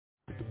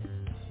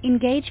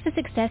Engage for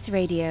Success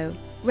Radio,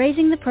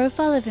 raising the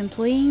profile of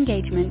employee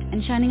engagement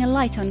and shining a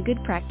light on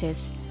good practice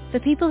for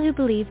people who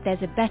believe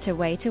there's a better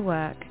way to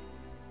work.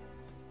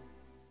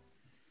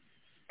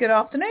 Good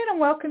afternoon and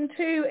welcome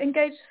to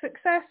Engage for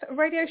Success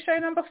Radio Show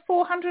number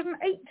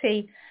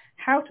 480,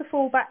 How to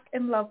Fall Back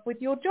in Love with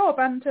Your Job.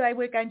 And today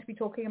we're going to be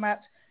talking about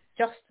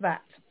just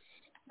that.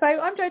 So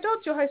I'm Jo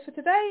Dodds, your host for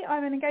today.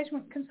 I'm an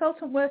engagement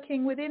consultant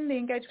working within the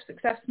Engage for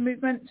Success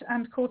movement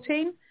and core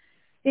team.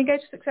 The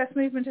Engage for Success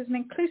movement is an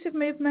inclusive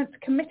movement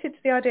committed to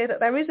the idea that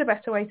there is a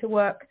better way to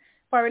work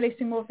by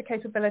releasing more of the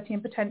capability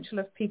and potential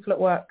of people at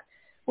work.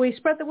 We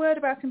spread the word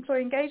about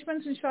employee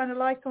engagement and shine a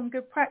light on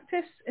good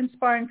practice,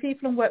 inspiring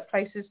people and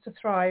workplaces to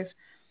thrive.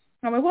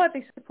 And we're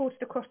widely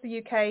supported across the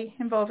UK,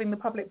 involving the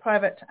public,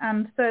 private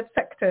and third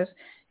sectors.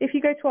 If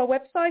you go to our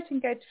website,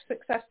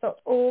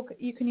 engageforsuccess.org,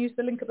 you can use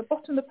the link at the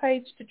bottom of the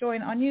page to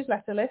join our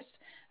newsletter list,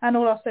 and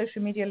all our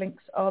social media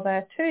links are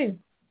there too.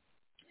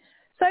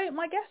 So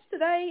my guest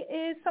today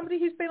is somebody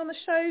who's been on the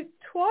show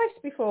twice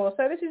before.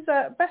 So this is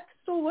Beth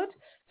Stallwood,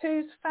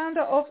 who's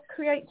founder of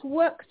Create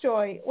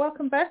WorkJoy.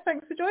 Welcome, Beth.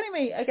 Thanks for joining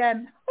me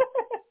again.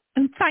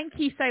 And thank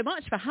you so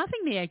much for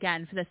having me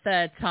again for the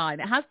third time.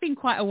 It has been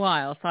quite a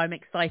while, so I'm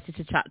excited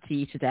to chat to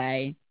you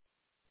today.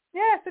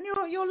 Yes, and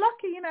you're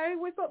lucky, you know,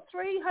 we've got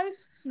 3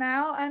 hosts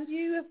now, and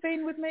you have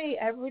been with me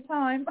every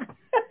time.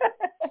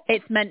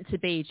 It's meant to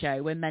be,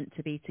 Jo. We're meant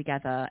to be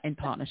together in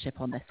partnership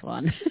on this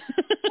one.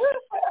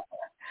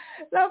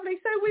 Lovely.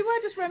 So we were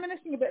just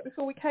reminiscing a bit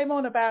before we came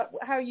on about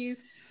how you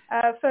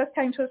first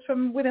came to us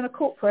from within a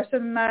corporate,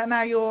 and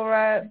now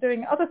you're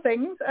doing other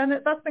things, and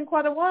that's been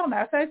quite a while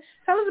now. So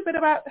tell us a bit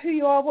about who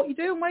you are, what you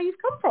do, and where you've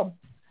come from.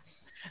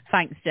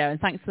 Thanks, Jo,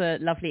 and thanks for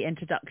the lovely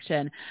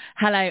introduction.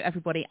 Hello,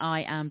 everybody.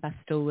 I am Beth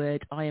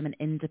Stallwood. I am an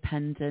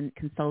independent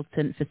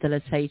consultant,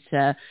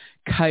 facilitator,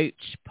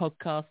 coach,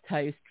 podcast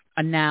host,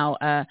 and now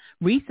a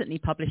recently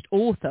published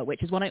author,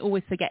 which is one I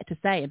always forget to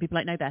say. And people are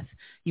like, no, Beth,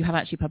 you have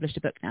actually published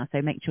a book now,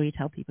 so make sure you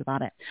tell people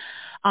about it.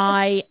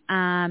 I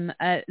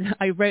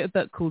wrote a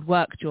book called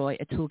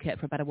WorkJoy, a toolkit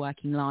for a better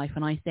working life.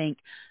 And I think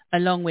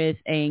along with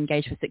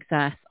Engage for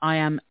Success, I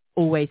am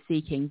always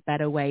seeking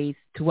better ways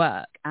to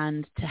work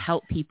and to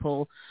help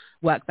people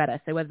work better.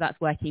 So whether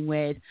that's working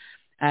with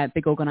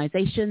big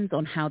organizations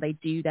on how they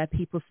do their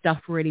people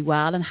stuff really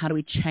well and how do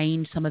we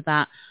change some of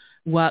that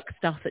work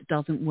stuff that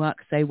doesn't work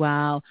so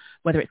well,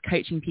 whether it's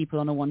coaching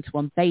people on a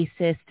one-to-one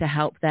basis to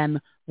help them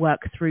work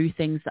through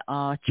things that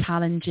are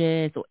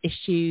challenges or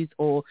issues,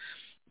 or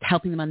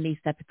helping them unleash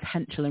their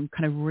potential and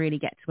kind of really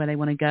get to where they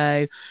want to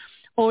go,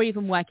 or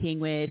even working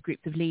with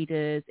groups of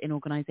leaders in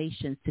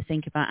organizations to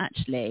think about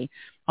actually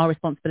our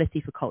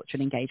responsibility for culture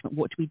and engagement.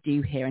 What do we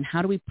do here, and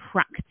how do we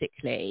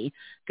practically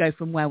go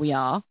from where we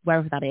are,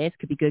 wherever that is,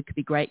 could be good, could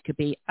be great, could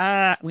be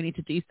we need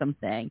to do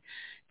something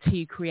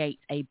to create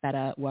a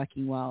better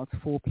working world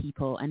for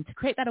people and to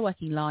create better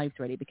working lives,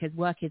 really, because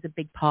work is a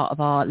big part of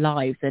our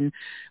lives, and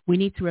we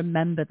need to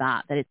remember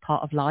that it's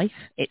part of life.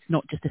 It's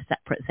not just a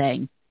separate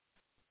thing.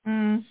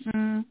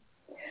 Mm-hmm.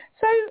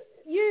 So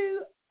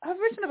you have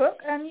written a book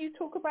and you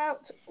talk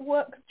about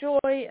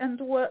WorkJoy and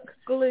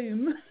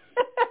WorkGloom.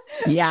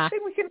 Yeah. I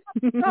think we can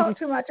start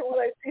to imagine what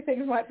those 2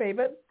 things might be,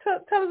 but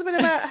tell us a bit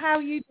about how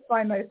you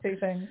define those 2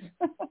 things.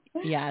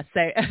 Yeah,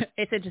 so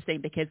it's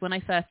interesting because when I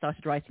first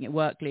started writing it,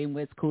 WorkGloom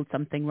was called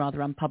something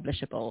rather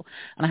unpublishable,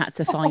 and I had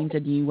to find a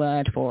new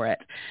word for it.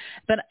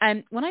 But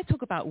when I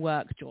talk about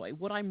WorkJoy,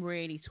 what I'm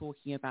really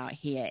talking about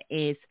here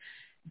is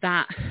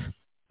that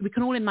we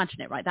can all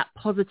imagine it, right? That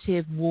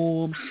positive,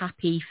 warm,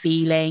 happy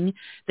feeling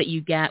that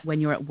you get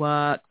when you're at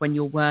work, when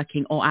you're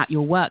working, or at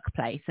your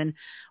workplace. And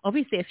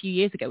obviously a few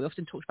years ago, we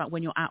often talked about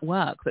when you're at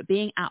work, but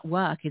being at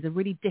work is a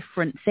really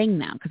different thing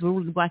now because we're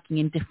all working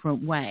in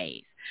different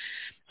ways.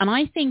 And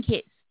I think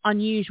it's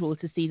unusual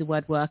to see the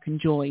word work and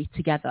joy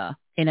together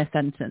in a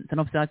sentence. And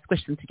obviously I've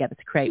squished them together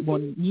to create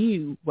one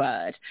new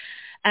word.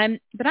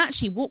 But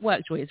actually what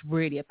WorkJoy is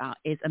really about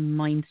is a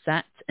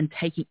mindset and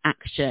taking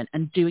action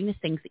and doing the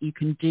things that you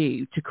can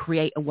do to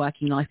create a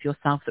working life for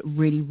yourself that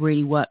really,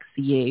 really works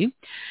for you.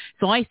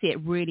 So I see it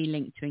really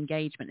linked to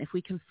engagement. If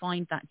we can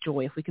find that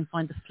joy, if we can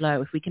find the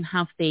flow, if we can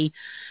have the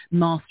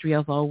mastery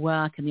of our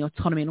work and the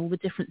autonomy and all the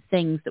different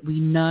things that we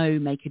know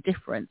make a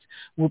difference,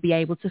 we'll be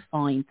able to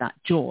find that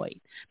joy.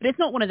 But it's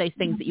not one of those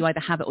things that you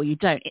either have it or you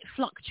don't. It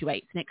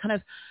fluctuates and it kind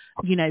of,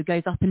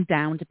 goes up and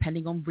down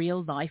depending on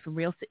real life and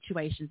real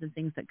situations and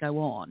things that go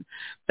on.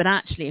 But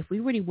actually, if we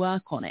really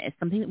work on it, it's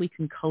something that we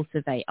can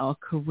cultivate our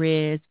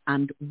careers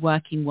and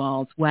working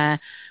worlds where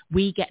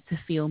we get to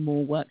feel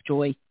more work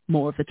joy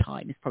more of the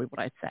time is probably what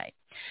I'd say.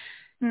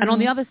 Mm-hmm. And on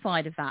the other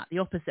side of that, the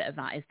opposite of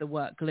that is the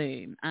work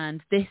gloom.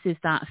 And this is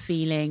that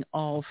feeling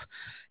of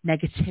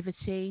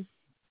negativity,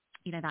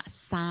 that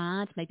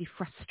sad, maybe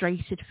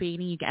frustrated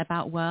feeling you get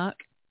about work.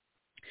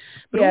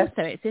 But also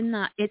it's in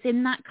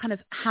that kind of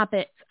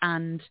habit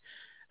and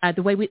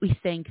the way we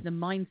think, the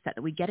mindset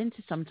that we get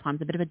into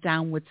sometimes a bit of a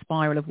downward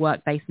spiral of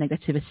work-based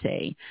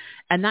negativity.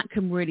 And that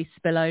can really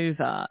spill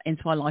over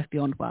into our life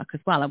beyond work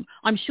as well.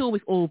 I'm sure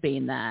we've all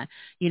been there.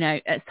 You know,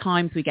 at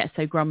times we get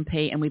so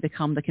grumpy and we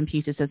become the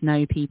computer says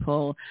no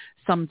people.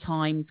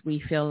 Sometimes we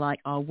feel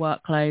like our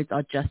workloads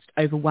are just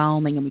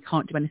overwhelming and we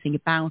can't do anything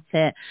about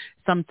it.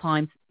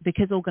 Sometimes,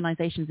 because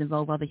organisations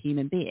involve other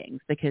human beings,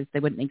 because they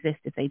wouldn't exist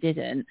if they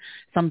didn't,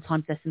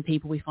 sometimes there's some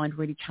people we find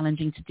really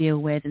challenging to deal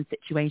with in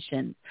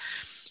situations.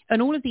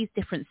 And all of these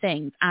different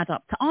things add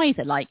up to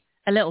either like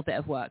a little bit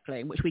of work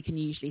gloom, which we can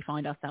usually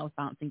find ourselves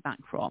bouncing back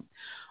from.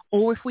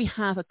 Or if we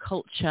have a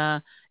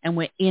culture and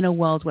we're in a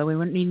world where we're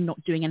really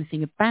not doing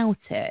anything about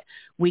it,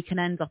 we can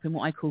end up in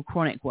what I call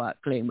chronic work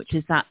gloom, which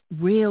is that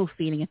real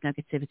feeling of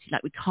negativity,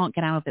 like we can't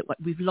get out of it.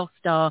 We've lost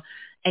our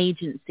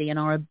agency and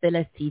our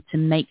ability to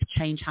make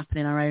change happen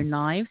in our own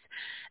lives.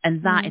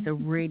 And that is a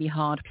really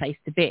hard place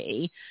to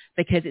be,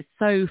 because it's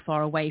so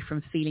far away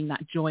from feeling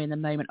that joy in the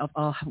moment of,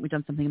 oh, haven't we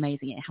done something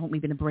amazing here? Haven't we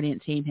been a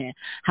brilliant team here?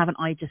 Haven't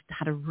I just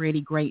had a really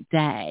great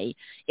day?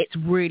 It's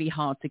really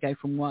hard to go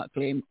from work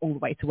gloom all the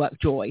way to work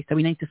joy. So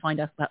we need to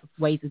find out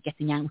ways of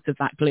getting out of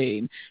that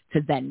gloom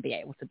to then be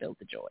able to build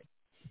the joy.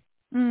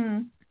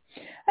 And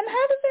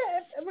how does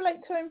it relate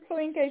to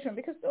employee engagement?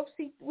 Because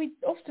obviously we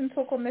often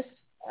talk on this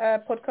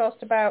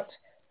podcast about,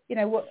 you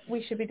know, what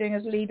we should be doing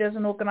as leaders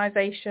and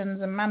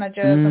organisations and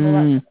managers and all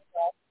that sort of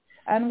stuff.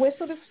 And we're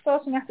sort of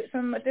starting at it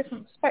from a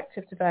different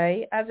perspective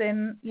today, as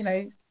in, you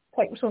know,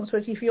 take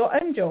responsibility for your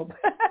own job.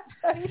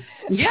 How does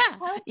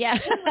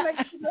it relate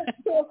to the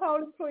sort of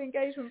whole employee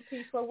engagement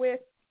piece where we're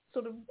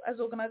sort of, as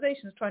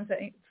organisations, trying to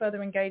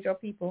further engage our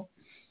people?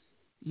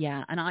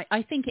 Yeah, and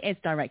I think it is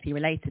directly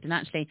related. And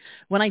actually,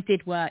 when I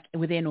did work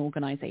within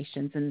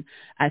organisations and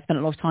I spent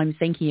a lot of time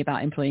thinking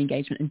about employee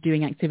engagement and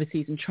doing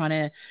activities and trying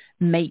to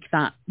make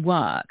that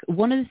work,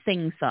 one of the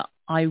things that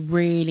I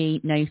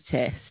really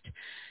noticed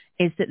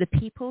is that the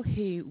people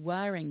who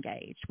were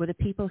engaged were the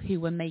people who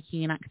were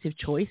making an active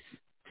choice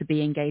to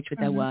be engaged with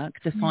their work,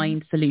 to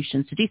find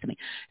solutions, to do something.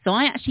 So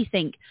I actually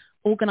think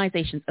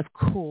organisations, of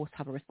course,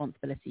 have a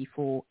responsibility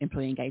for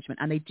employee engagement,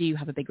 and they do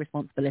have a big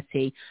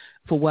responsibility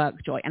for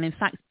work joy. And in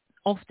fact,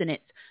 often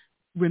it's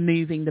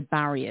removing the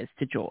barriers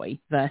to joy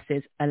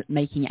versus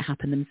making it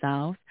happen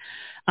themselves.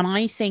 And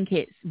I think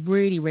it's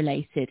really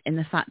related in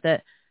the fact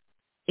that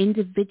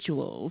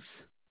individuals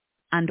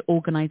and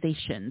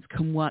organisations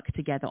can work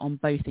together on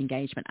both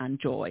engagement and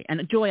joy.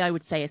 And joy, I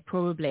would say, is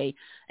probably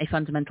a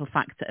fundamental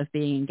factor of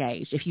being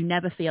engaged. If you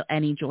never feel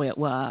any joy at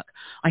work,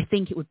 I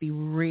think it would be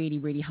really,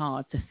 really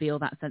hard to feel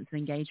that sense of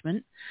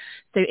engagement.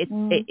 So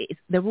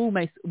they're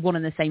almost one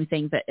and the same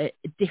thing, but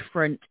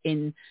different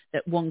in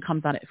that one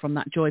comes at it from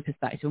that joy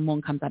perspective and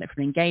one comes at it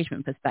from an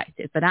engagement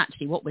perspective. But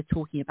actually what we're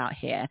talking about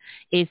here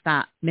is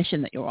that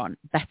mission that you're on,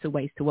 better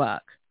ways to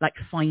work, like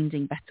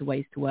finding better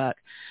ways to work.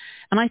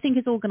 And I think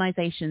as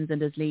organisations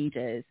and as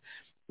leaders,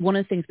 one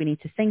of the things we need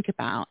to think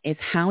about is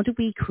how do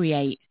we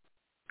create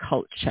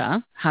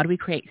culture? How do we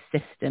create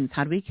systems?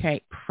 How do we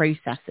create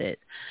processes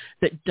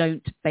that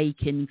don't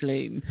bake in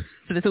gloom?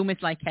 So there's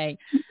almost like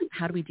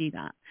how do we do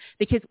that?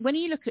 Because when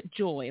you look at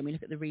joy and we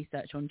look at the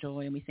research on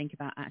joy and we think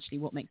about actually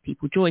what makes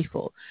people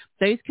joyful,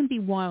 those can be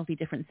wildly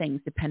different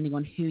things depending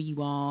on who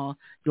you are,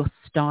 your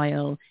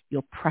style,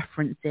 your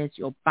preferences,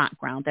 your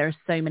background. There are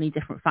so many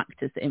different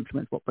factors that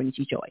influence what brings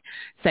you joy.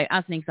 So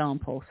as an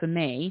example, for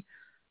me,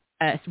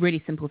 a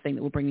really simple thing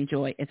that will bring you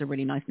joy is a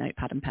really nice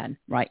notepad and pen,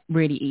 right?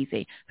 Really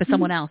easy. For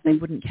someone else, they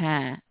wouldn't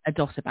care a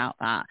dot about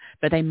that,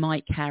 but they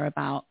might care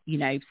about, you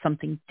know,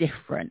 something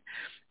different.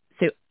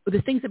 So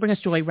the things that bring us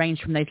joy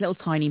range from those little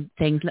tiny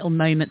things, little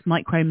moments,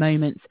 micro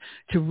moments,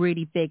 to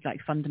really big, like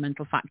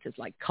fundamental factors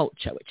like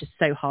culture, which is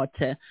so hard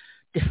to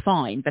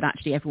define, but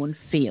actually everyone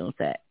feels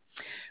it.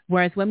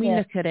 Whereas when we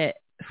look at it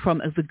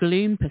from the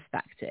gloom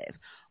perspective,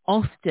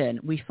 often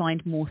we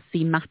find more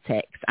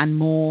thematics and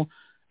more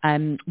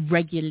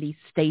regularly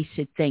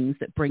stated things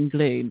that bring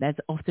gloom. There's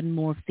often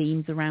more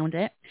themes around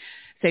it.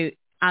 So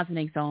as an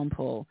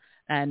example,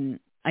 and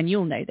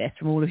you'll know this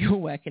from all of your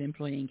work in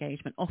employee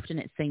engagement, often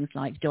it's things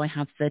like, do I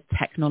have the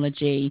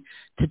technology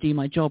to do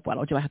my job well?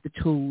 Or do I have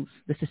the tools,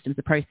 the systems,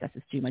 the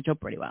processes to do my job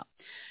really well?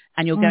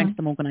 And you'll go into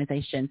some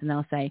organisations and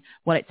they'll say,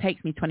 well, it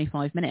takes me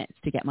 25 minutes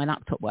to get my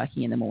laptop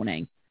working in the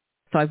morning.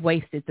 So I've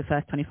wasted the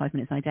first 25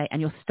 minutes of my day,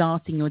 and you're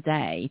starting your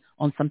day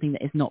on something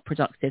that is not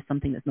productive,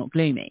 something that's not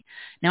gloomy.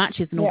 Now,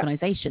 actually, as an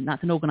organisation,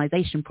 that's an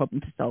organisation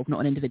problem to solve, not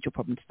an individual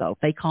problem to solve.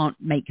 They can't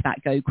make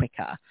that go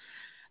quicker.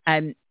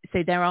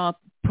 So there are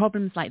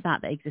problems like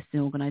that exist in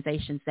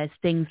organisations. There's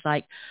things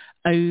like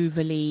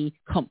overly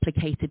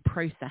complicated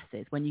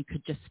processes when you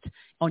could just,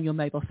 on your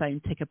mobile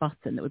phone, tick a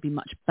button that would be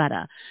much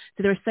better.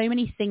 So there are so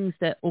many things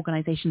that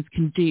organisations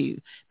can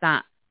do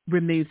that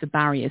remove the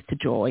barriers to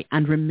joy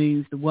and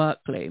remove the work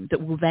gloom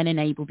that will then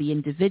enable the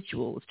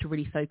individuals to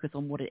really focus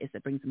on what it is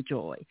that brings them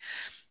joy.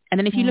 And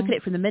then if you look at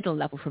it from the middle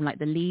level, from like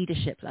the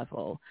leadership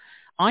level,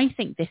 I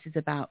think this is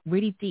about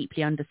really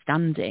deeply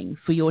understanding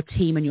for your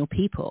team and your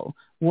people,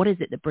 what is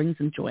it that brings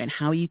them joy and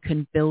how you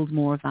can build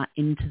more of that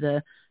into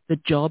the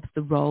jobs,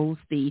 the roles,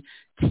 the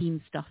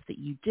team stuff that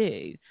you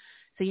do.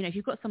 So, if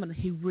you've got someone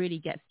who really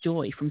gets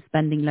joy from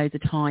spending loads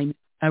of time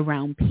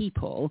around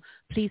people,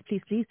 please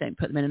don't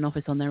put them in an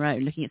office on their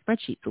own looking at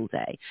spreadsheets all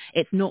day.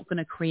 It's not going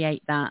to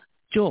create that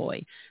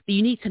joy. But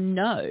you need to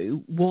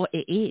know what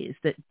it is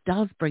that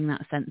does bring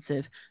that sense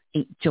of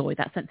joy,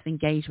 that sense of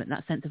engagement,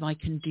 that sense of I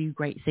can do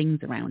great things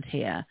around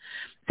here.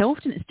 So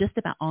often it's just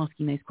about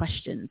asking those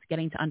questions,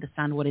 getting to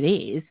understand what it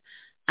is,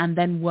 and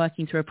then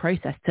working through a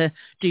process to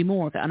do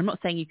more of it. And I'm not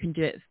saying you can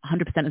do it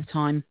 100% of the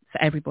time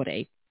for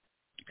everybody,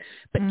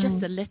 but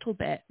just a little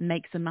bit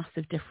makes a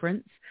massive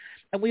difference.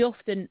 And we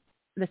often,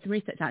 there's some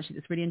research actually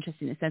that's really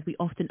interesting. It says we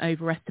often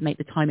overestimate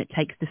the time it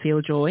takes to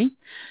feel joy.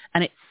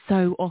 And it's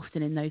so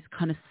often in those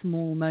kind of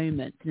small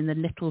moments and in the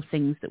little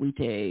things that we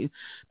do,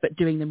 but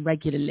doing them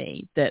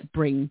regularly, that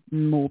bring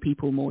more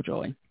people more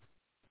joy.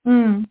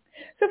 So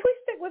if we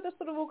stick with a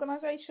sort of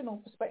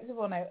organisational perspective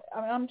on it,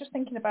 I mean, I'm just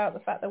thinking about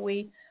the fact that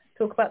we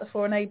talk about the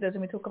 4 enablers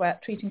and we talk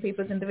about treating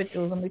people as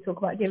individuals and we talk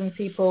about giving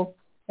people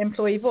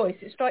employee voice.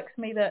 It strikes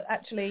me that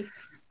actually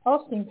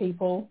asking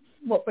people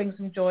what brings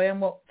them joy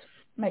and what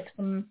makes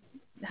them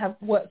have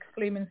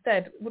WorkGloom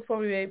instead would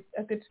probably be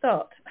a good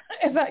start.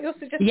 Is that your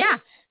suggestion?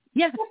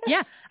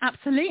 Yeah,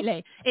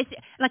 absolutely. It's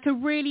like a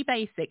really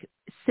basic,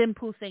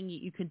 simple thing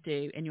you could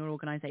do in your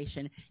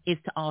organisation is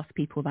to ask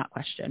people that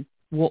question.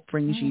 What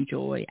brings you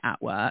joy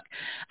at work?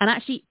 And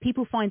actually,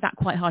 people find that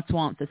quite hard to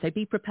answer. So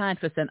be prepared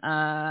for some,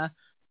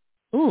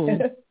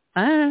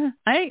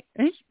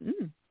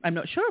 I'm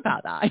not sure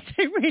about that. I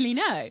don't really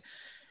know.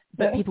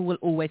 But people will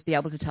always be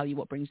able to tell you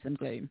what brings them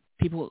gloom.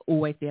 People will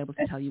always be able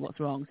to tell you what's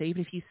wrong. So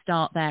even if you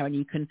start there and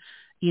you can,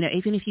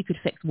 even if you could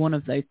fix one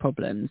of those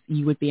problems,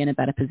 you would be in a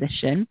better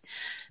position.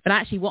 But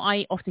actually what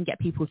I often get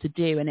people to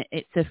do, and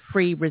it's a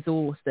free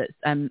resource that's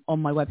on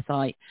my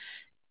website,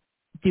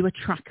 do a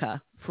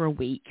tracker for a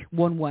week,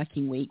 one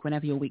working week,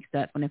 whenever your week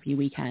starts, whenever your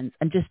weekends,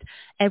 and just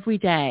every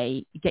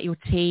day get your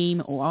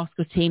team or ask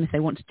your team if they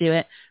want to do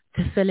it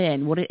to fill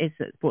in what it is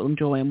that's brought them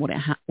joy and what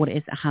it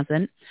is that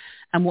hasn't.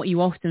 And what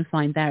you often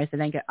find there is they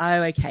then go,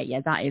 oh, okay, yeah,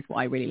 that is what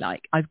I really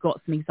like. I've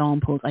got some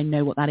examples. I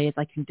know what that is.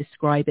 I can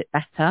describe it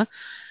better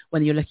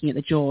when you're looking at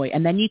the joy.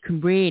 And then you can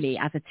really,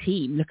 as a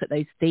team, look at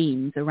those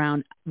themes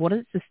around what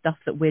is the stuff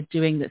that we're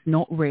doing that's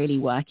not really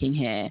working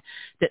here,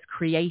 that's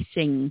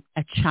creating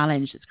a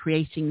challenge, that's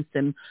creating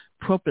some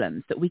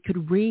problems that we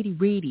could really,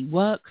 really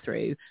work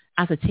through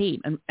as a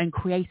team and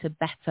create a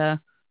better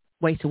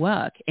way to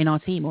work in our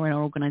team or in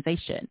our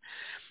organisation.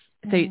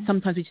 So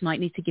sometimes we just might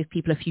need to give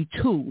people a few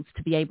tools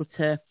to be able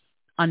to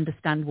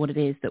understand what it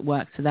is that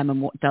works for them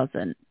and what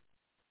doesn't.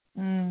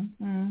 And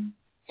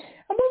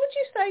what would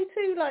you say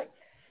to, like,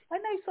 I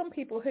know some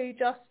people who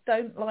just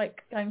don't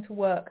like going to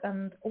work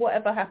and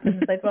whatever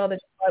happens, they'd rather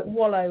just like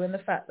wallow in the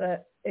fact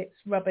that it's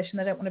rubbish and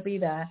they don't want to be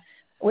there,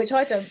 which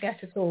I don't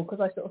get at all, because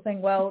I sort of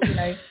think, well,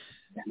 there's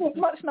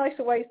much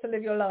nicer ways to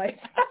live your life.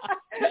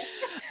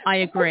 I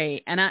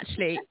agree. And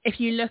actually, if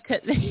you look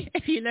at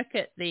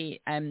the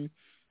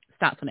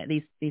stats on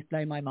it, these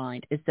blow my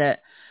mind, is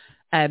that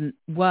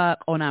work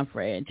on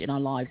average in our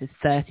lives is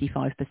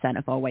 35%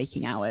 of our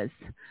waking hours.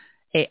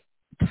 It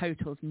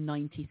totals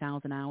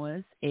 90,000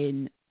 hours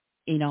in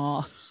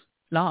our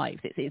lives.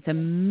 It's a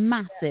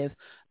massive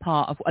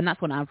part of, and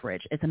that's on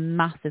average, it's a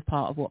massive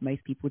part of what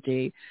most people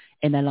do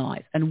in their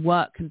lives. And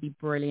work can be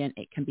brilliant.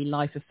 It can be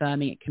life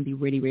affirming. It can be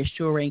really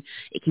reassuring.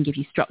 It can give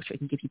you structure. It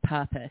can give you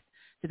purpose.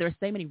 So there are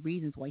so many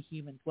reasons why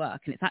humans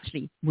work, and it's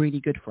actually really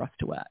good for us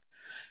to work.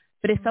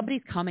 But if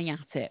somebody's coming at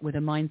it with a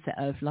mindset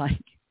of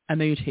like a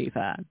mood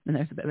hoover, and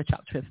there's a bit of a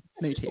chapter of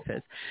mood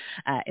hoovers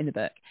in the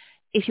book,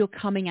 if you're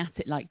coming at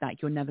it like that,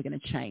 you're never going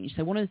to change.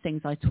 So one of the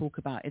things I talk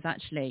about is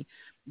actually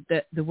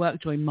the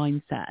WorkJoy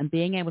mindset and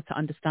being able to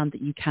understand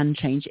that you can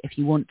change it if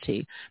you want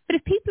to. But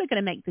if people are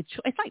going to make the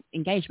choice, it's like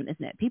engagement,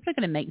 isn't it? People are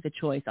going to make the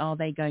choice. Are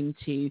they going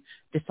to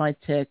decide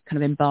to kind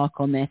of embark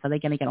on this? Are they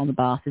going to get on the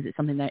bus? Is it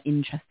something they're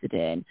interested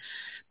in?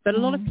 But a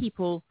lot of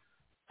people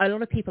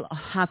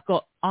have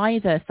got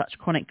either such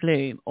chronic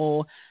gloom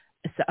or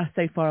are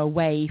so far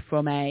away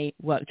from a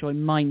WorkJoy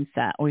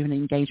mindset or even an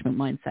engagement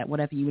mindset,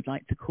 whatever you would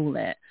like to call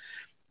it,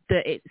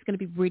 that it's going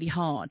to be really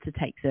hard to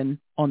take them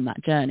on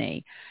that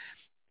journey.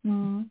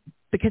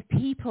 Because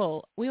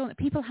people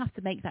have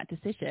to make that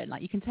decision.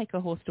 Like, you can take a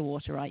horse to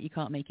water, right? You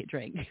can't make it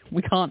drink.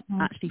 We can't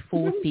actually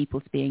force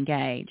people to be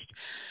engaged.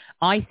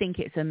 I think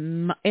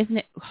isn't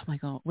it? Oh my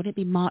God, would it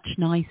be much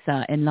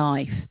nicer in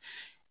life,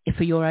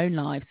 for your own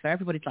lives, for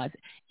everybody's lives,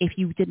 if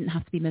you didn't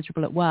have to be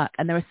miserable at work?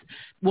 And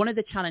one of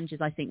the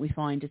challenges I think we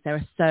find is there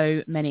are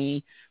so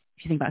many,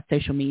 if you think about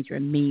social media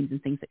and memes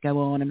and things that go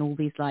on and all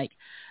these like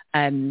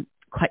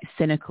quite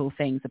cynical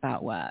things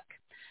about work.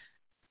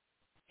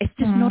 It's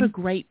just not a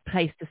great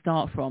place to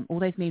start from. All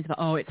those memes about,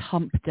 oh, it's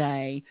hump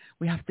day.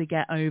 We have to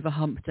get over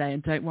hump day.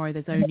 And don't worry,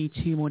 there's only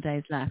 2 more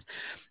days left.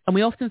 And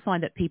we often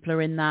find that people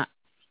are in that,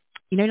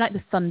 like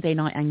the Sunday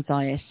night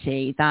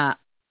anxiety, that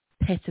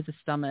pit of the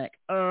stomach.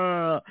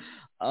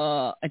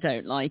 I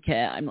don't like it,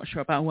 I'm not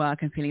sure about work,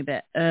 I'm feeling a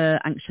bit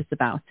anxious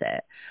about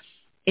it,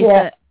 is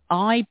that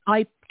I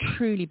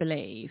truly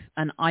believe,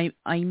 and I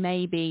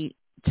may be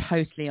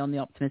totally on the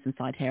optimism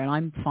side here, and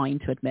I'm fine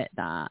to admit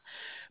that,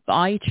 but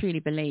I truly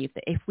believe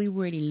that if we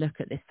really look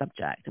at this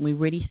subject and we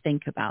really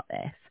think about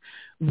this,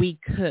 we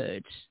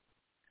could,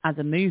 as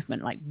a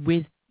movement, like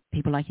with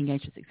people like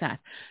Engage for Success,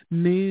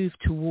 move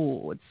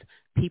towards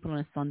people on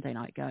a Sunday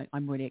night going,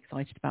 I'm really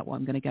excited about what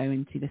I'm going to go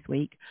into this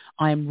week.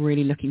 I am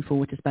really looking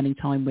forward to spending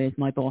time with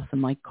my boss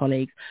and my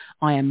colleagues.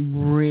 I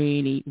am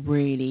really,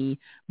 really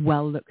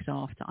well looked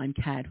after. I'm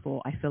cared for.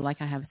 I feel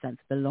like I have a sense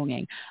of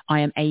belonging.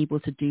 I am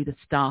able to do the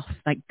stuff,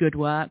 like good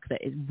work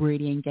that is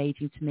really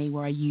engaging to me,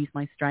 where I use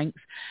my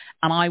strengths.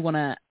 And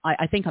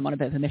I think I'm on a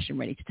bit of a mission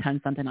really to turn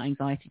Sunday night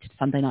anxiety to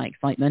Sunday night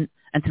excitement,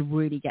 and to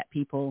really get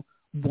people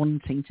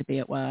wanting to be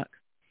at work.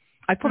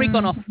 I've probably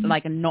gone off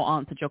like and not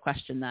answered your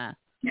question there.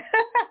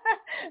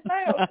 No,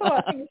 of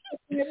course. I think it's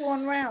taking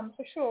everyone round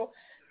for sure.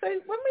 So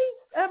when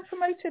we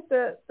promoted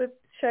the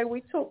show,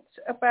 we talked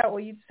about, or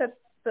you said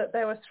that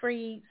there were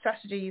 3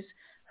 strategies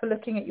for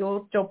looking at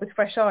your job with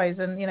fresh eyes,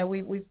 and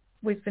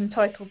we've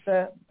entitled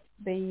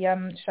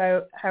the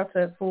show "How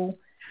to Fall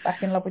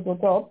Back in Love with Your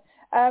Job."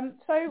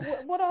 So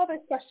what are those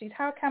strategies?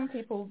 How can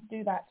people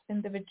do that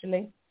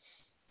individually?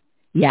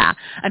 Yeah.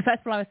 And first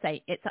of all, I would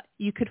say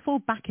you could fall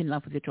back in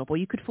love with your job, or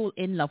you could fall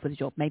in love with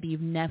your job. Maybe you've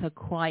never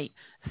quite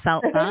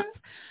felt that.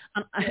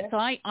 And so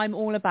I'm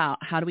all about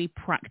how do we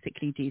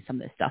practically do some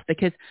of this stuff,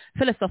 because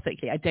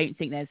philosophically, I don't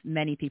think there's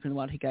many people in the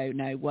world who go,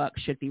 no, work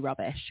should be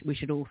rubbish. We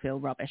should all feel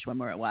rubbish when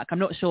we're at work. I'm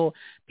not sure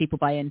people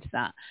buy into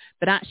that.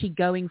 But actually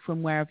going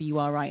from wherever you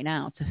are right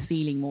now to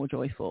feeling more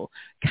joyful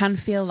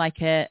can feel like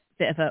a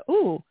bit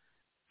of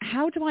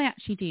how do I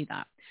actually do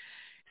that?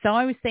 So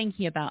I was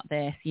thinking about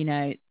this,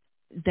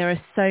 there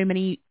are so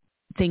many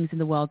things in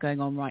the world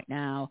going on right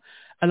now.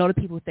 A lot of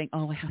people think,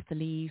 I have to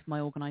leave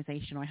my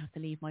organization, or I have to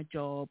leave my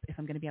job if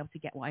I'm going to be able to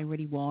get what I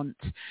really want.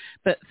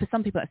 But for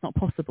some people, that's not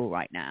possible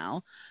right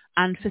now.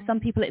 And for some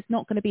people, it's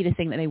not going to be the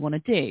thing that they want to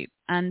do.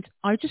 And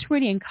I just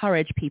really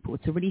encourage people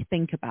to really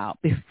think about,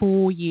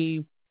 before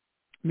you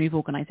move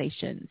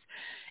organizations,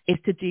 is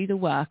to do the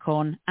work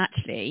on,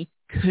 actually,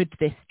 could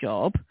this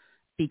job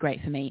be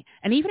great for me?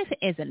 And even if it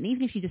isn't, and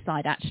even if you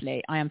decide,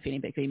 actually, I am feeling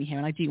a bit gloomy here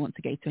and I do want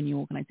to go to a new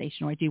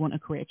organization, or I do want a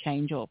career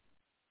change, or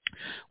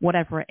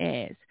whatever it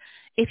is,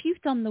 if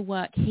you've done the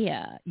work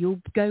here,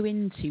 you'll go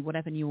into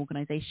whatever new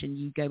organization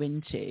you go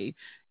into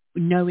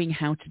knowing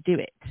how to do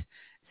it.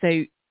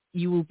 So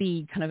you will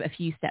be kind of a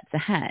few steps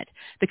ahead,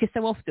 because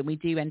so often we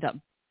do end up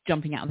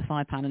jumping out of the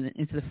fire pan and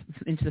into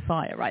the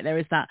fire, right? There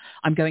is that,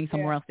 I'm going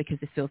somewhere else because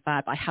this feels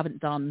bad, but I haven't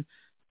done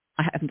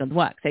the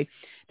work. So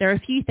there are a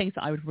few things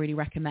that I would really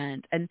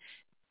recommend. And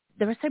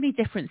there are so many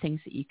different things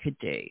that you could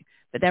do,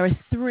 but there are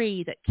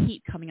 3 that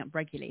keep coming up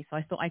regularly. So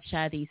I thought I'd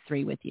share these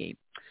 3 with you.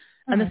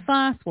 And the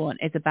first one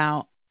is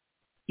about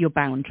your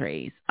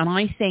boundaries. And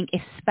I think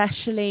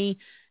especially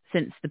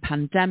since the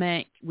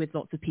pandemic, with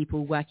lots of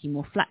people working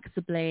more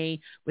flexibly,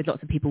 with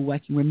lots of people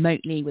working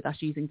remotely, with us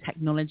using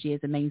technology as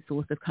a main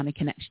source of kind of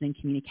connection and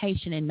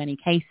communication in many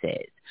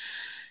cases,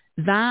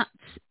 that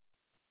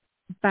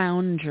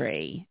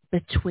boundary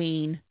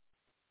between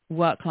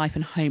work life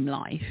and home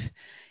life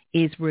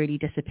is really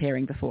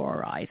disappearing before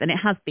our eyes. And it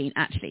has been,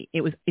 actually,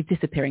 it's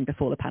disappearing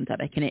before the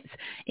pandemic, and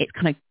it's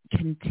kind of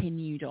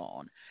continued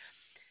on.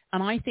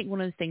 And I think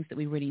one of the things that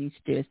we really need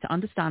to do is to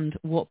understand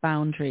what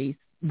boundaries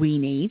we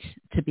need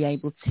to be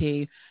able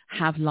to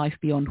have life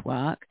beyond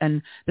work.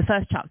 And the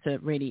first proper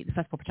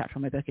chapter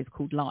on my book is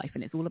called Life,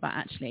 and it's all about,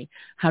 actually,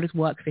 how does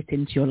work fit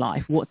into your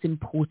life? What's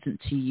important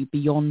to you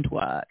beyond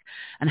work?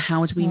 And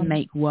how do we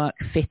make work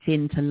fit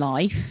into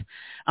life?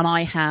 And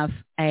I have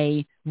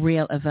a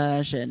real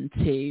aversion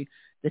to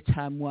the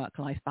term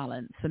work-life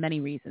balance for many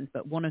reasons,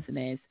 but one of them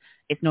is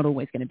it's not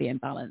always going to be in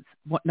balance.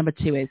 Number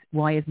 2 is,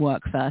 why is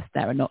work first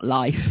there and not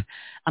life?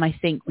 And I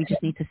think we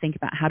just need to think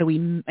about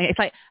it's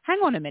like, hang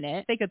on a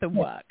minute, bigger than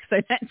work.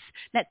 So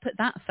let's put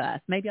that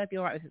first. Maybe I'd be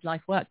all right with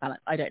life-work balance.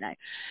 I don't know.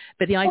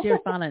 But the idea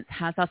of balance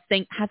has us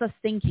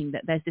thinking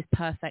that there's this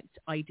perfect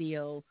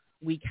ideal,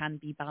 we can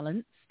be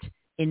balanced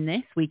in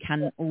this, we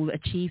can all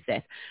achieve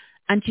this.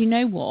 And do you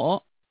know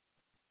what?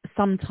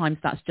 Sometimes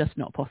that's just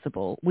not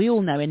possible. We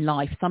all know in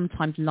life,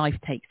 sometimes life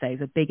takes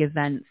over, big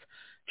events,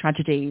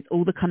 tragedies,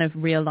 all the kind of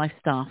real life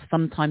stuff.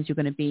 Sometimes you're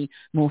going to be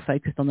more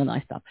focused on the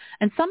life stuff.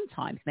 And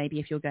sometimes, maybe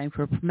if you're going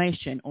for a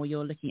promotion, or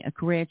you're looking at a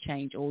career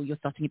change, or you're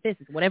starting a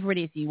business, whatever it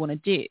is you want to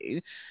do,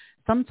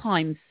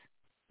 sometimes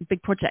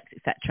big projects,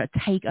 etc.,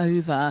 take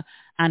over,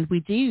 and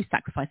we do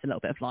sacrifice a little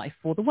bit of life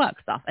for the work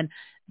stuff. And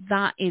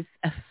that is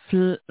a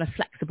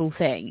flexible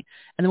thing.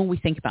 And the more we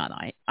think about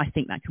that, I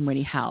think that can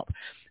really help.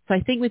 So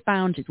I think with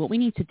boundaries, what we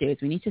need to do is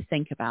we need to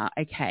think about,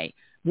 okay,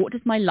 what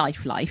does my life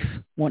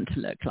want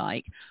to look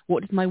like?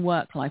 What does my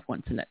work life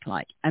want to look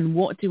like? And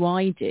what do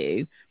I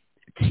do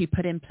to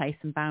put in place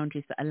some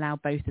boundaries that allow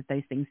both of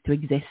those things to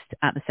exist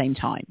at the same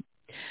time?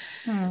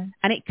 And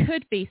it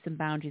could be some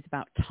boundaries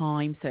about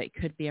time. So it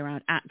could be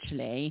around,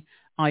 actually,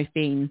 I've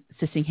been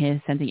sitting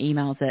here sending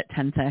emails at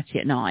 10:30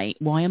 at night.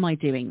 Why am I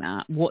doing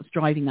that? What's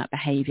driving that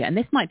behavior? And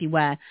this might be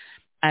where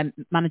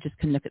managers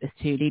can look at this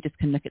too, leaders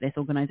can look at this,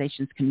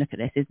 organizations can look at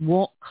this, is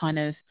what kind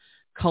of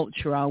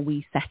culture are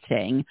we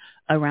setting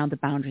around the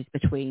boundaries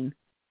between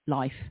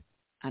life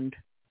and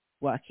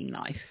working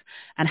life,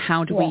 and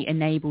how do we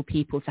enable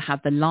people to have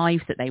the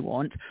lives that they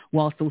want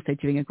whilst also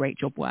doing a great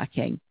job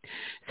working.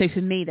 So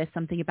for me, there's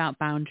something about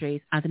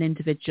boundaries as an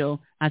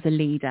individual, as a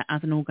leader,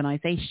 as an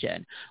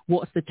organization.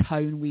 What's the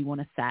tone we want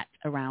to set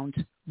around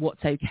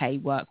what's okay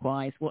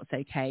work-wise, what's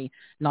okay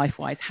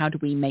life-wise? How do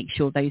we make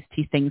sure those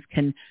two things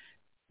can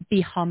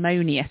be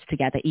harmonious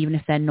together, even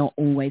if they're not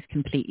always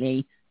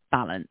completely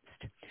balanced?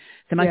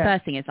 So my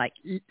first thing is like,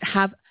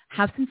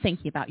 have some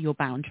thinking about your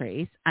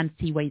boundaries and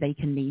see where they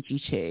can lead you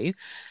to.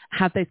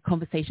 Have those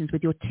conversations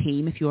with your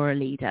team if you're a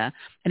leader.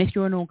 And if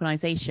you're an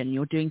organization,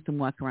 you're doing some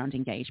work around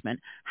engagement,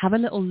 have a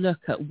little look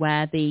at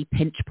where the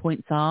pinch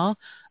points are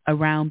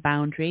around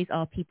boundaries.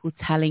 Are people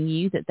telling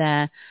you that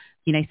they're,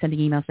 sending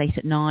emails late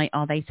at night?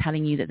 Are they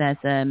telling you that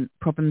there's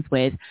problems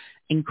with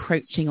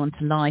encroaching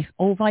onto life,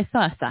 or vice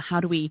versa? How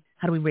do we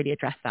really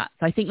address that?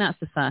 So I think that's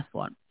the first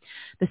one.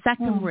 The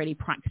second really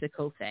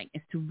practical thing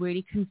is to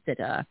really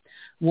consider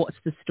what's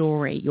the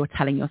story you're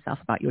telling yourself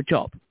about your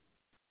job.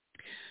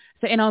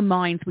 So in our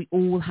minds, we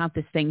all have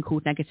this thing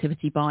called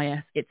negativity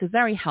bias. It's a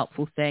very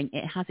helpful thing.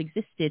 It has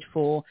existed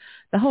for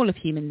the whole of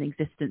human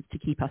existence to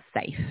keep us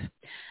safe.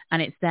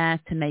 And it's there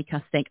to make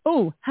us think,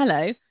 oh,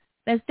 hello,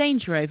 there's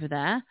danger over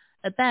there.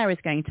 A bear is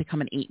going to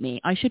come and eat me.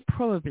 I should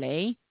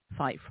probably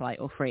fight, flight,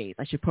 or freeze.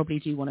 I should probably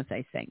do one of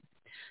those things.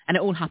 And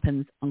it all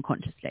happens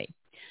unconsciously.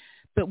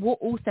 But what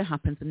also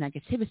happens with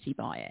negativity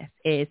bias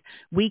is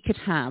we could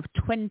have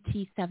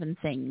 27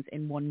 things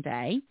in one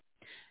day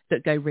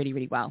that go really,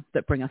 really well,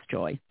 that bring us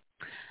joy.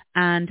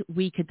 And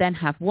we could then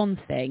have one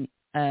thing,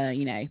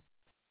 an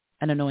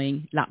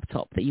annoying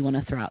laptop that you want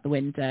to throw out the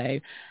window,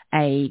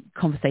 a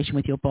conversation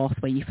with your boss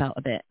where you felt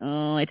a bit,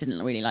 I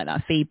didn't really like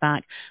that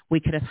feedback. We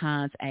could have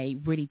had a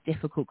really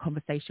difficult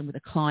conversation with a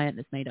client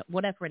that's made up,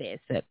 whatever it is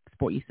that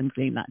brought you some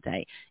gloom that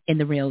day in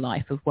the real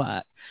life of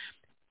work.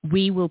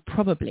 We will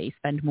probably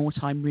spend more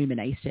time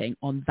ruminating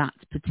on that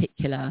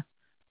particular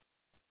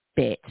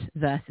bit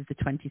versus the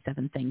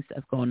 27 things that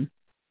have gone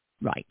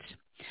right.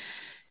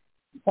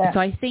 Yeah. So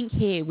I think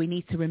here we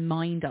need to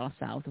remind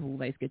ourselves of all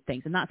those good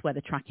things, and that's where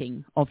the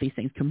tracking of these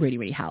things can really,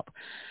 really help.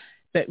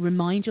 But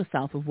remind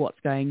yourself of what's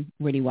going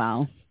really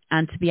well,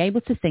 and to be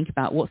able to think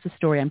about what's the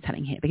story I'm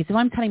telling here. Because if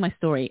I'm telling my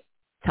story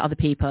to other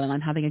people and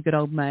I'm having a good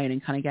old moan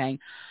and kind of going,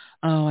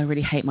 oh, I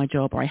really hate my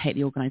job, or I hate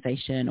the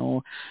organization,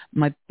 or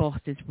my boss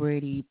is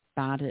really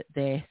bad at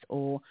this,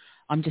 or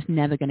I'm just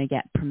never going to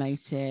get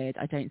promoted.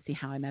 I don't see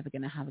how I'm ever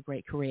going to have a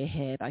great career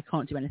here, but I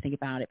can't do anything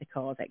about it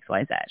because X,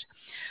 Y, Z.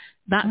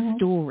 That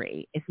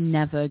story is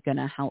never going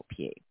to help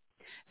you.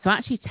 So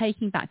actually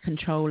taking back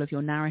control of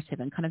your narrative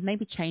and kind of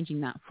maybe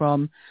changing that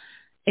from,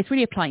 it's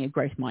really applying a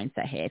growth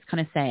mindset here. It's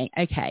kind of saying,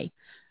 okay,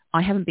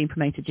 I haven't been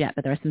promoted yet,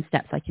 but there are some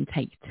steps I can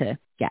take to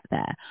get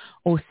there.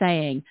 Or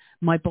saying,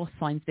 my boss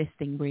finds this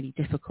thing really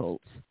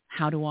difficult.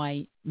 How do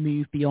I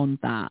move beyond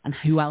that? And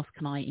who else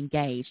can I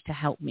engage to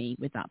help me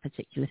with that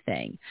particular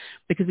thing?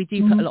 Because we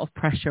do put a lot of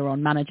pressure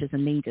on managers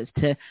and leaders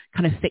to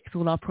kind of fix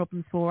all our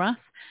problems for us.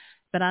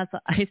 But as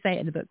I say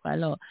in the book quite a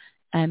lot,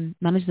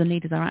 managers and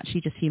leaders are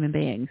actually just human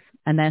beings,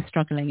 and they're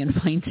struggling and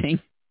finding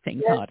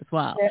things hard as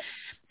well. Yeah.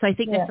 So I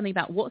think there's something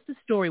about what's the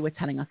story we're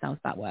telling ourselves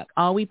about work?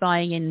 Are we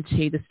buying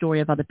into the story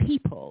of other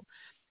people?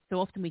 So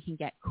often we can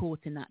get caught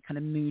in that kind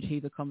of mood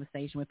hoover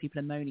conversation where people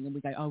are moaning and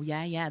we go, oh,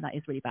 yeah, that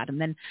is really bad.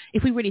 And then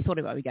if we really thought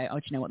about it, we go, oh,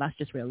 do you know what? That's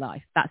just real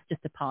life. That's just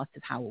a part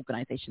of how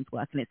organizations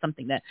work. And it's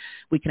something that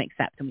we can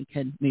accept and we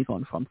can move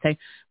on from. So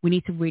we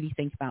need to really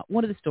think about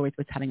what are the stories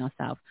we're telling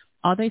ourselves?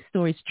 Are those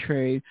stories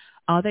true?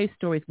 Are those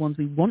stories ones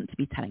we want to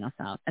be telling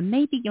ourselves? And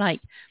maybe like,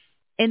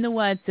 in the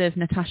words of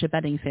Natasha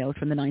Bedingfield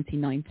from the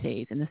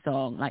 1990s in the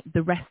song, like,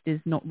 the rest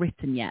is not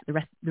written yet.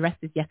 The rest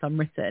is yet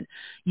unwritten.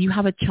 You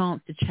have a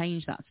chance to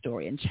change that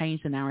story and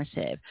change the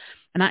narrative.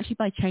 And actually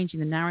by changing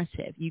the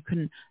narrative, you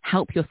can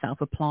help yourself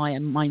apply a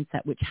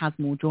mindset which has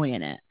more joy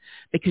in it,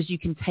 because you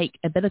can take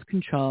a bit of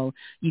control.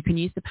 You can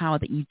use the power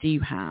that you do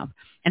have.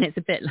 And it's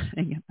a bit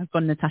like, I've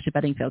gone Natasha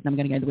Bedingfield and I'm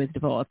going to go the Wizard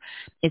of Oz,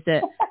 is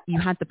that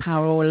you had the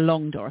power all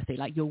along, Dorothy.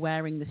 Like, you're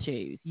wearing the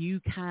shoes. You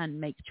can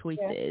make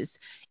choices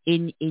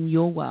in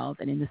your world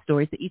and in the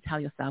stories that you tell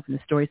yourself and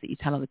the stories that you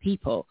tell other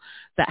people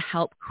that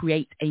help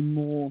create a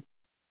more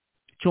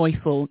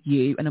joyful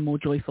you and a more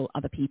joyful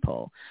other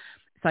people.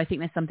 So I think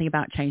there's something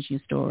about changing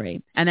your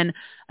story. And then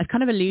I've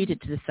kind of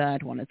alluded to the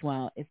third one as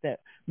well, is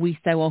that we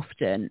so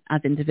often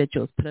as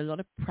individuals put a lot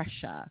of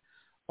pressure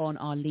on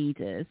our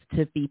leaders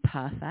to be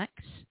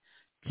perfect,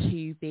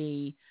 to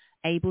be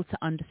able to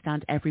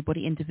understand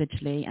everybody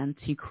individually and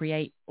to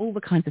create all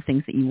the kinds of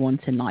things that you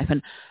want in life.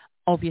 And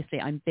obviously,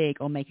 I'm big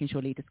on making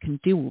sure leaders can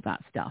do all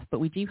that stuff, but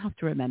we do have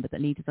to remember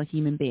that leaders are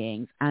human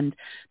beings and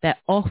they're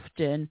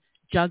often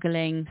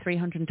juggling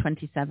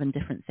 327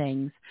 different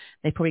things.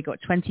 They've probably got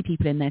 20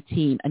 people in their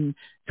team, and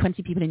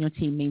 20 people in your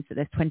team means that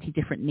there's 20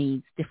 different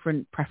needs,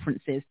 different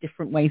preferences,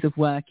 different ways of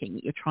working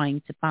that you're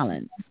trying to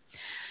balance.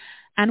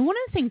 And one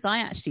of the things I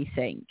actually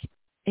think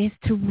is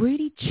to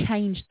really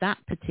change that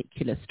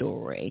particular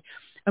story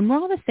and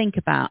rather think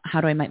about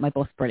how do I make my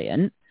boss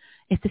brilliant,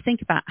 is to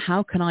think about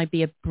how can I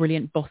be a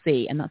brilliant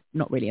bossee, and that's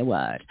not really a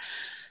word.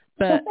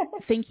 But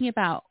thinking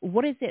about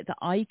what is it that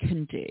I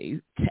can do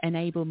to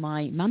enable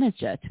my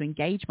manager, to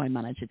engage my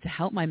manager, to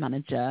help my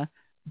manager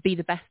be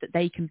the best that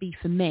they can be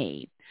for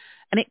me.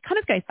 And it kind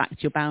of goes back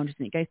to your boundaries,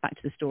 and it goes back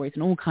to the stories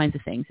and all kinds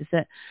of things, is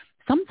that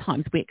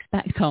sometimes we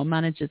expect our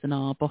managers and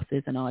our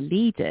bosses and our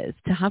leaders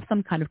to have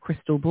some kind of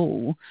crystal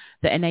ball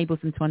that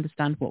enables them to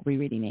understand what we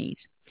really need.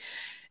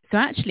 So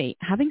actually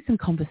having some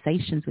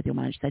conversations with your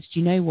manager says, do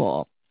you know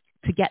what?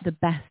 To get the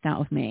best out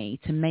of me,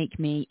 to make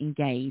me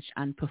engage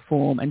and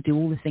perform and do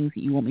all the things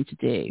that you want me to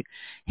do,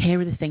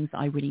 here are the things that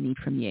I really need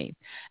from you.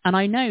 And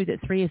I know that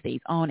 3 of these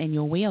aren't in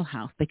your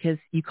wheelhouse because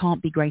you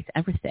can't be great at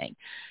everything.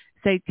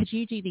 So could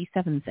you do these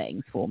 7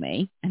 things for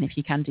me? And if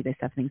you can do those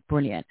 7 things,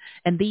 brilliant.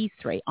 And these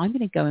 3, I'm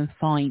going to go and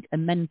find a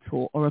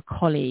mentor or a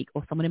colleague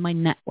or someone in my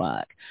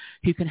network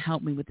who can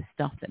help me with the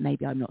stuff that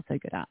maybe I'm not so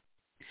good at.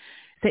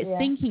 So it's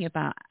thinking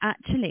about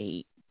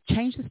actually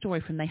change the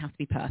story from they have to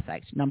be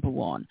perfect, number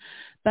 1.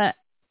 But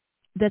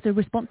there's a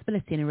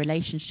responsibility in a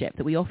relationship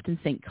that we often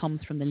think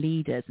comes from the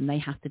leaders and they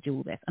have to do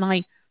all this.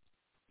 And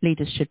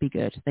leaders should be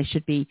good. They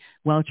should be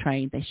well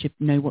trained. They should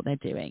know what they're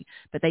doing.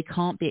 But they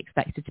can't be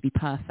expected to be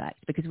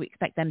perfect, because if we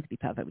expect them to be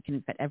perfect, we can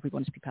expect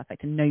everyone to be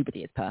perfect, and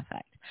nobody is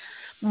perfect.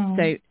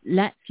 So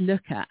let's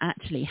look at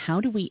actually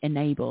how do we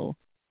enable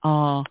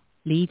our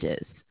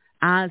leaders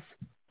as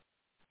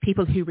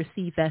people who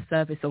receive their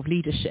service of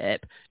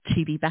leadership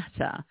to be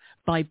better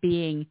by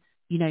being,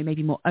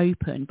 maybe more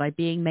open, by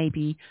being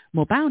maybe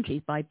more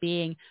boundaries, by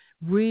being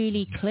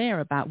really clear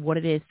about what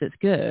it is that's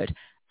good,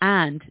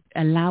 and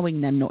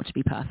allowing them not to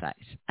be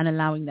perfect and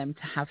allowing them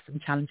to have some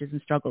challenges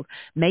and struggles.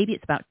 Maybe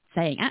it's about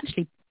saying,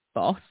 actually,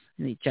 boss,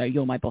 Joe,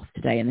 you're my boss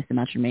today in this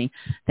imaginary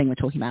thing we're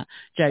talking about.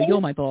 Joe,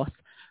 you're my boss.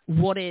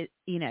 What is,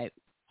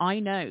 I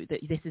know that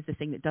this is the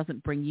thing that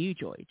doesn't bring you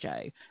joy,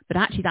 Joe, but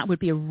actually that would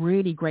be a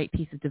really great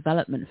piece of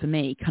development for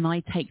me. Can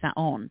I take that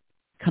on?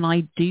 Can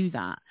I do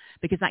that?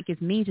 Because that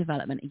gives me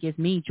development, it gives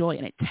me joy,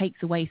 and it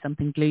takes away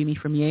something gloomy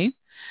from you.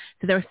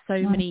 So there are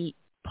so many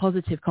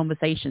positive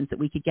conversations that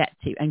we could get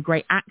to and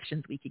great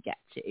actions we could get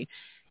to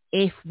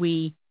if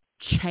we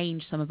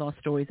change some of our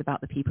stories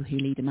about the people who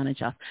lead and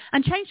manage us,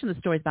 and change some of the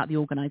stories about the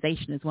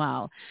organisation as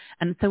well.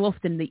 And so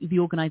often the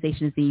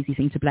organisation is the easy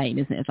thing to blame,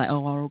 isn't it? It's like,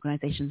 oh, our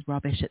organisation's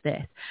rubbish at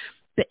this.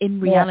 But in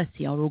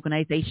reality, our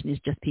organisation is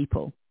just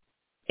people.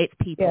 It's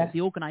people. Yeah.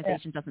 The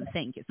organisation doesn't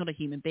think. It's not a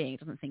human being. It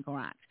doesn't think or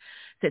act.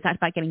 So it's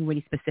about getting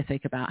really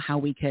specific about how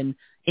we can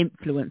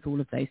influence all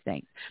of those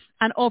things.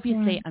 And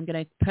obviously, I'm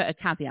going to put a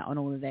caveat on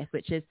all of this,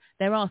 which is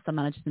there are some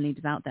managers and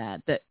leaders out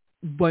there that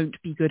won't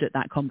be good at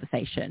that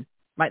conversation.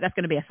 Right? That's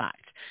going to be a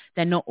fact.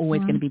 They're not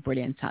always going to be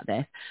brilliant at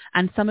this.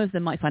 And some of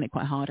them might find it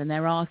quite hard. And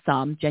there are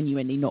some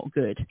genuinely not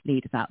good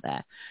leaders out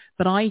there.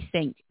 But I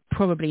think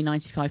probably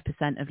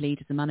 95% of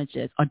leaders and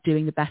managers are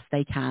doing the best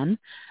they can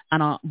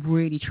and are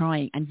really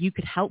trying, and you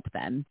could help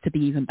them to be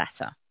even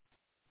better.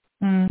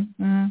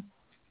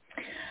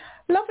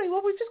 Lovely.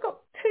 Well, we've just got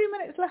 2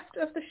 minutes left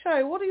of the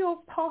show. What are your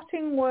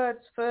parting words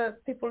for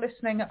people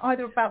listening,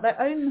 either about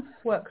their own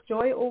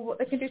WorkJoy or what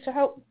they can do to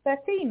help their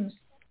teams?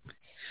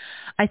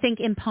 I think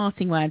in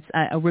parting words,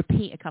 I'll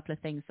repeat a couple of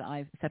things that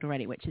I've said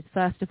already, which is,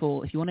 first of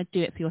all, if you want to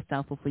do it for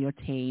yourself or for your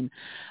team,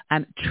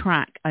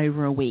 track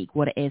over a week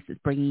what it is that's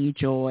bringing you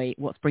joy,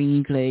 what's bringing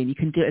you gloom. You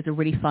can do it as a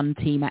really fun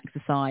team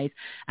exercise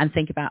and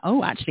think about,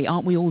 oh, actually,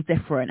 aren't we all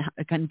different?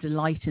 Can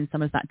delight in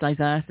some of that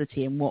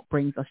diversity and what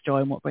brings us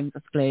joy and what brings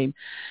us gloom.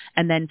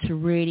 And then to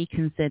really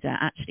consider,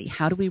 actually,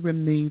 how do we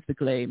remove the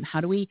gloom? How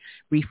do we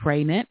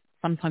reframe it?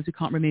 Sometimes we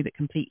can't remove it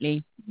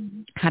completely.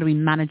 How do we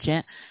manage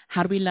it?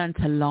 How do we learn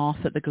to laugh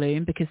at the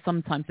gloom? Because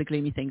sometimes the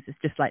gloomy things is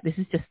just like, this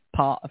is just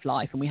part of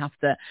life, and we have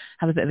to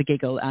have a bit of a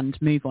giggle and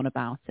move on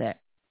about it.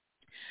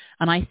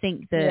 And I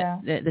think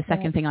that the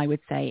second thing I would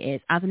say is,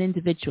 as an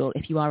individual,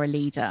 if you are a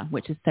leader,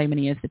 which is so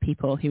many of the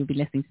people who will be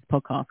listening to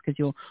this podcast, because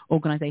you're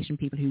organisation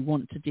people who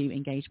want to do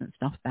engagement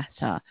stuff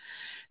better,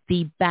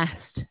 the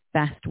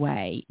best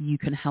way you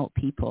can help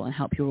people and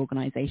help your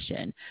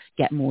organisation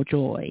get more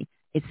joy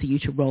is for you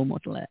to role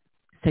model it.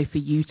 So for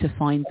you to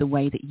find the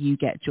way that you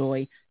get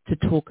joy, to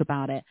talk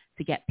about it,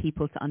 to get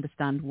people to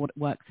understand what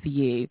works for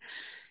you.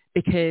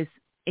 Because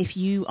if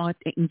you are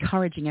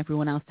encouraging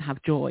everyone else to have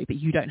joy, but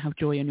you don't have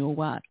joy in your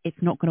work, it's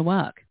not going to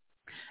work.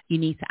 You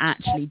need to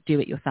actually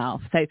do it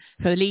yourself. So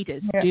for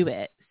leaders, do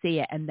it, see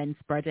it, and then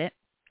spread it,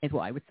 is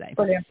what I would say.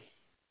 Brilliant.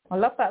 I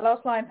love that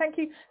last line. Thank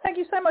you. Thank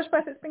you so much,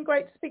 Beth. It's been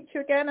great to speak to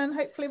you again, and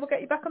hopefully we'll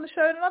get you back on the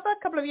show in another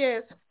couple of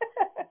years.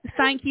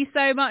 Thank you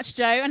so much,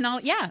 Joe. And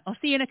I'll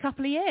see you in a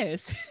couple of years.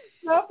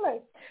 Lovely.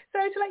 So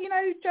to let you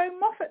know, Jo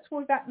Moffat's will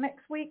be back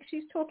next week.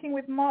 She's talking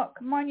with Mark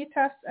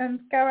Magnetas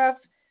and Gaurav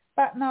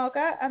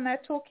Bhatnagar, and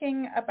they're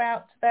talking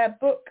about their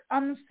book,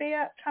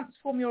 Unfear,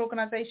 Transform Your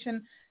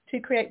Organisation to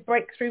Create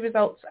Breakthrough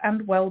Results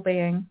and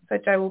Wellbeing. So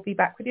Jo will be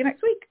back with you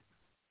next week.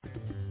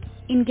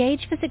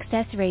 Engage for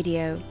Success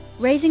Radio,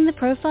 raising the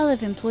profile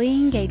of employee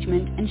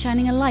engagement and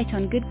shining a light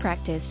on good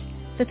practice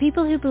for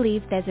people who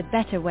believe there's a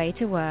better way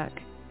to work.